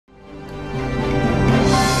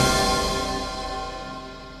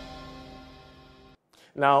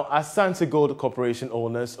Now, Asante Gold Corporation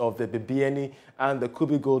owners of the Bibiani and the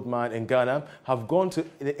Kubi Gold Mine in Ghana have gone to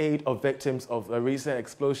the aid of victims of a recent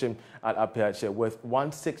explosion at APEATSE with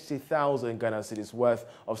 160,000 Ghana cedis worth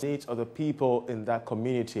of each of the people in that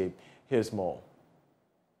community. Here's more.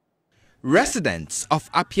 Residents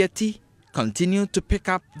of APEATSE continue to pick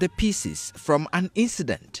up the pieces from an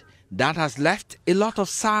incident that has left a lot of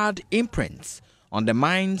sad imprints on the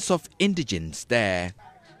minds of indigents there.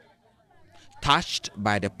 Touched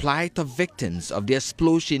by the plight of victims of the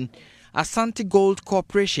explosion, Asante Gold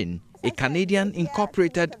Corporation, a Canadian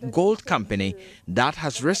incorporated gold company that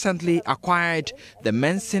has recently acquired the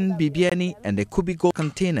Mensen, Bibiani and the Kubi Gold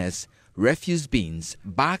containers, refuse bins,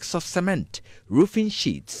 bags of cement, roofing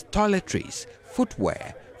sheets, toiletries,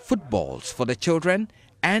 footwear, footballs for the children,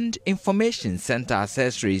 and information center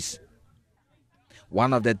accessories.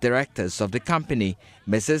 One of the directors of the company,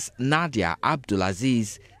 Mrs. Nadia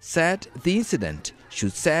Abdulaziz, said the incident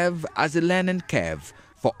should serve as a learning curve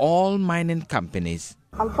for all mining companies.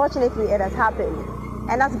 Unfortunately, it has happened.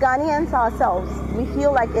 And as Ghanaians ourselves, we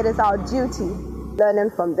feel like it is our duty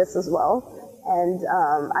learning from this as well. And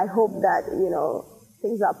I hope that,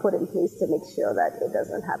 things are put in place to make sure that it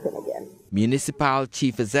doesn't happen again. Municipal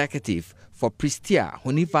Chief Executive for Prestia,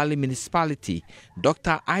 Huni Valley Municipality,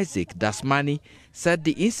 Dr. Isaac Dasmani, said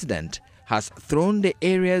the incident has thrown the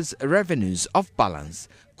area's revenues off balance,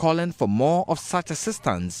 calling for more of such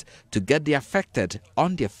assistance to get the affected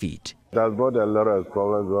on their feet. It has brought a lot of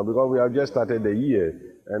problems because we have just started the year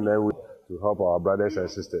and then to help our brothers and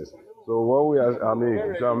sisters. So what we are,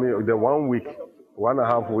 the 1 week,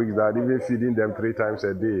 1.5 weeks that even feeding them 3 times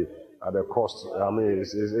a day at the cost.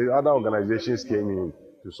 Other organizations came in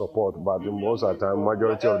to support, but most of the time,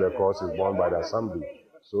 majority of the cost is borne by the assembly.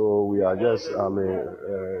 So we are just,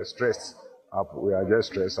 stressed up. We are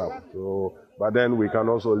just stressed up. So, but then we can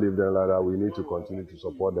also leave them like that. We need to continue to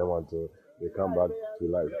support them until they come back to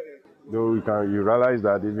life. Though you realize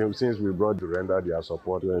that even since we brought to render their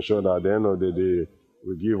support to ensure that at the end of the day,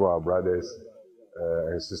 we give our brothers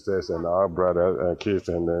and sisters and our brothers and kids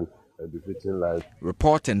and then a befitting life.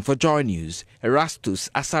 Reporting for Joy News, Erastus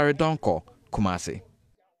Asaredonko, Kumasi.